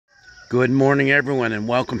Good morning, everyone, and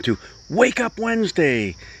welcome to Wake Up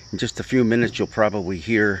Wednesday. In just a few minutes, you'll probably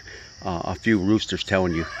hear a few roosters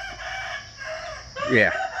telling you,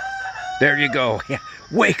 yeah, there you go. Yeah,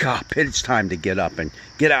 wake up. It's time to get up and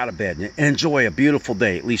get out of bed and enjoy a beautiful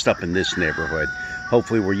day, at least up in this neighborhood.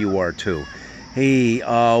 Hopefully where you are, too. Hey,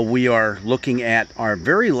 we are looking at our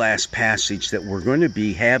very last passage that we're going to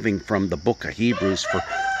be having from the book of Hebrews for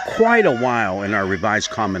quite a while in our Revised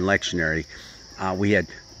Common Lectionary. We had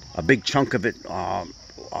a big chunk of it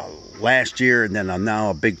last year, and then now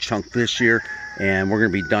a big chunk this year, and we're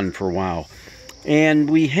going to be done for a while. And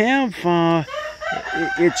we have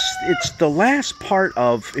it's the last part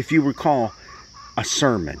of, if you recall, a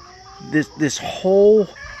sermon. This whole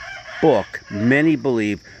book, many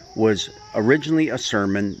believe, was originally a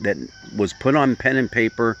sermon that was put on pen and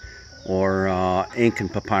paper or ink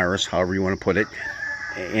and papyrus, however you want to put it,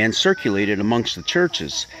 and circulated amongst the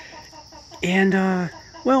churches. And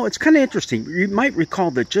well, it's kind of interesting. You might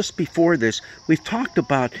recall that just before this, we've talked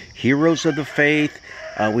about heroes of the faith.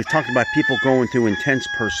 We've talked about people going through intense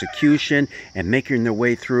persecution and making their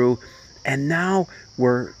way through. And now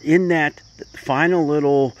we're in that final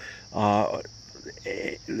little, and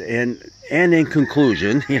in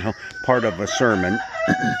conclusion, part of a sermon.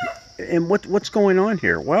 And what's going on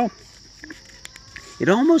here? Well, it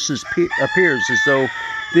almost appears as though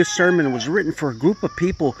this sermon was written for a group of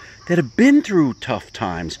people that have been through tough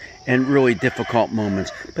times and really difficult moments.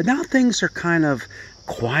 But now things are kind of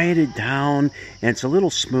quieted down and it's a little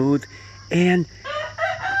smooth. And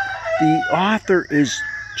the author is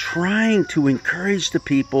trying to encourage the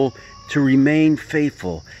people to remain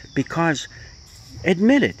faithful, because,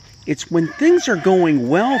 admit it, it's when things are going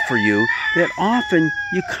well for you that often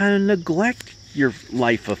you kind of neglect your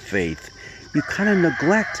life of faith. You kind of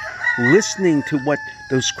neglect listening to what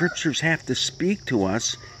those scriptures have to speak to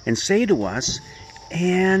us and say to us,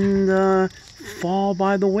 and fall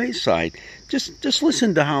by the wayside. Just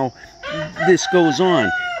listen to how this goes on.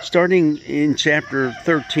 Starting in chapter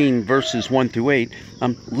 13, verses 1 through 8,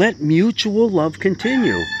 let mutual love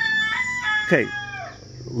continue. Okay,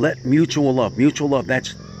 let mutual love. Mutual love,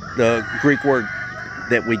 that's the Greek word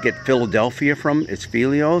that we get Philadelphia from. It's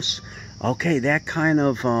philios. Okay, that kind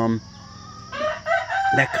of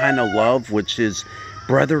love, which is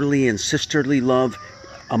brotherly and sisterly love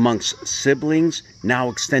amongst siblings, now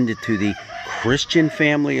extended to the Christian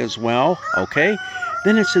family as well. Okay,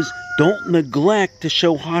 then it says, don't neglect to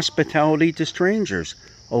show hospitality to strangers.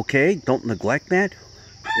 Okay, don't neglect that.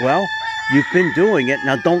 Well, you've been doing it,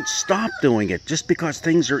 now don't stop doing it. Just because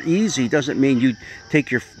things are easy doesn't mean you take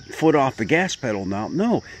your foot off the gas pedal now.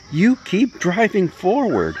 No, you keep driving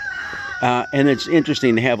forward. And it's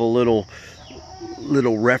interesting to have a little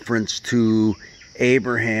reference to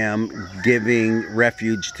Abraham giving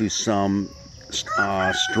refuge to some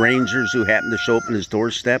strangers who happened to show up in his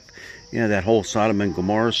doorstep. That whole Sodom and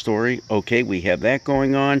Gomorrah story. Okay, we have that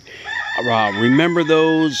going on. Remember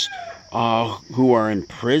those who are in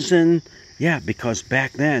prison? Yeah, because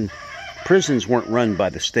back then, prisons weren't run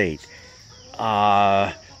by the state.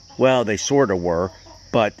 Well, they sort of were,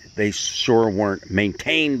 but they sure weren't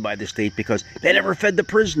maintained by the state because they never fed the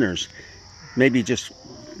prisoners. Maybe just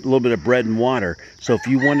a little bit of bread and water. So if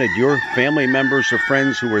you wanted your family members or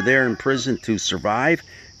friends who were there in prison to survive,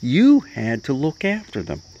 you had to look after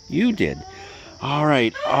them. You did. All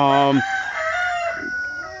right.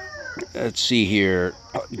 Let's see here.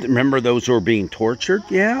 Remember those who are being tortured?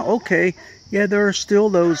 Yeah, okay. Yeah, there are still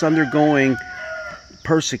those undergoing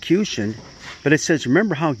persecution. But it says,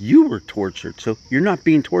 remember how you were tortured. So you're not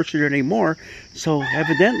being tortured anymore. So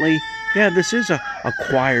evidently, yeah, this is a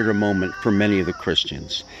quieter moment for many of the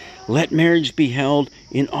Christians. Let marriage be held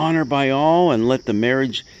in honor by all, and let the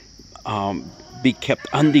marriage be kept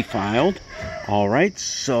undefiled. All right,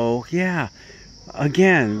 so yeah,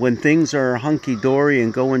 again, when things are hunky-dory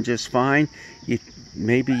and going just fine,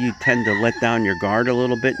 maybe you tend to let down your guard a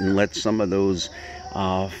little bit and let some of those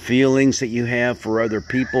feelings that you have for other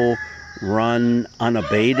people run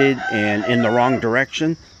unabated and in the wrong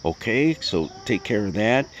direction. Okay, so take care of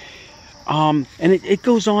that. And it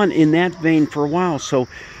goes on in that vein for a while. So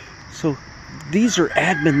these are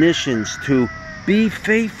admonitions to be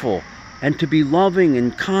faithful and to be loving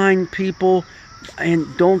and kind people. And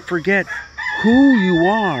don't forget who you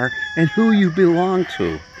are and who you belong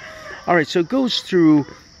to. All right, so it goes through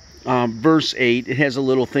verse 8. It has a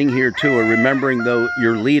little thing here too, remembering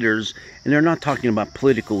your leaders. And they're not talking about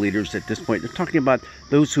political leaders at this point. They're talking about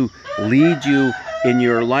those who lead you in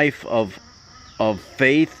your life of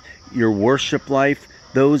faith, your worship life.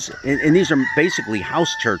 And these are basically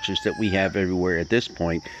house churches that we have everywhere at this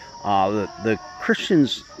point. The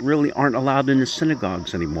Christians really aren't allowed in the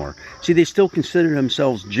synagogues anymore. See, they still consider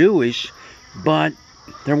themselves Jewish, but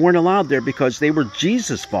they weren't allowed there because they were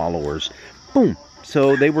Jesus followers. Boom.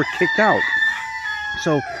 So they were kicked out.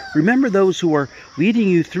 So remember those who are leading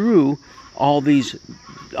you through all these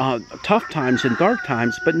tough times and dark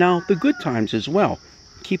times, but now the good times as well.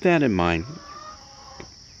 Keep that in mind.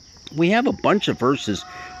 We have a bunch of verses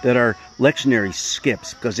that are lectionary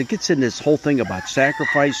skips because it gets in this whole thing about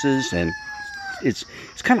sacrifices, and it's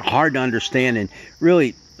kind of hard to understand. And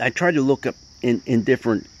really, I tried to look up in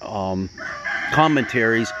different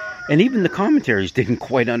commentaries, and even the commentaries didn't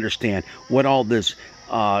quite understand what all this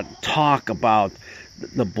talk about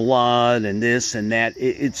the blood and this and that.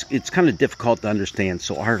 It's kind of difficult to understand.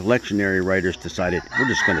 So our lectionary writers decided we're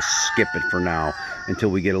just going to skip it for now until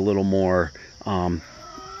we get a little more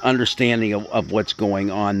understanding of what's going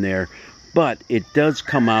on there. But it does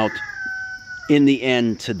come out in the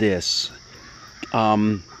end to this,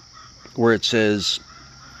 where it says,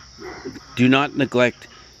 do not neglect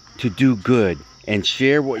to do good and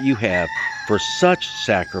share what you have, for such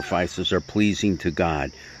sacrifices are pleasing to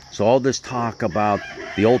God. So all this talk about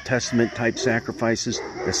the Old Testament type sacrifices,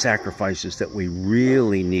 the sacrifices that we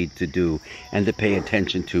really need to do and to pay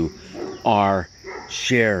attention to are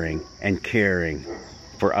sharing and caring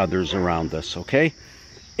for others around us, okay?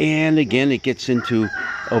 And again, it gets into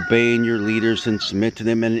obeying your leaders and submit to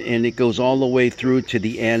them, and it goes all the way through to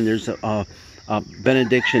the end. There's a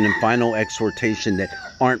benediction and final exhortation that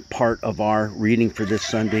aren't part of our reading for this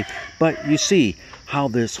Sunday. But you see how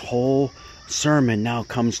this whole sermon now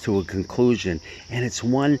comes to a conclusion, and it's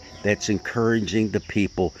one that's encouraging the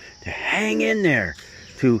people to hang in there,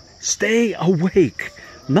 to stay awake,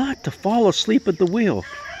 not to fall asleep at the wheel,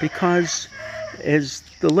 because as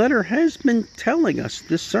the letter has been telling us,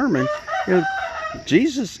 this sermon,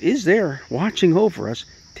 Jesus is there watching over us,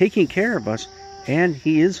 taking care of us, and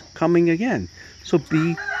he is coming again. So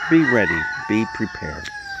be ready, be prepared.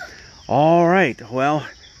 All right, well,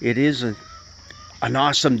 it is an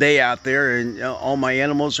awesome day out there, and all my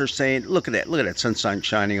animals are saying, look at that sunshine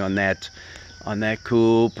shining on that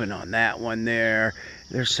coop and on that one there.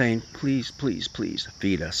 They're saying, please, please, please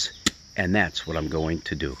feed us. And that's what I'm going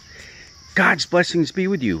to do. God's blessings be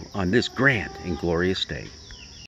with you on this grand and glorious day.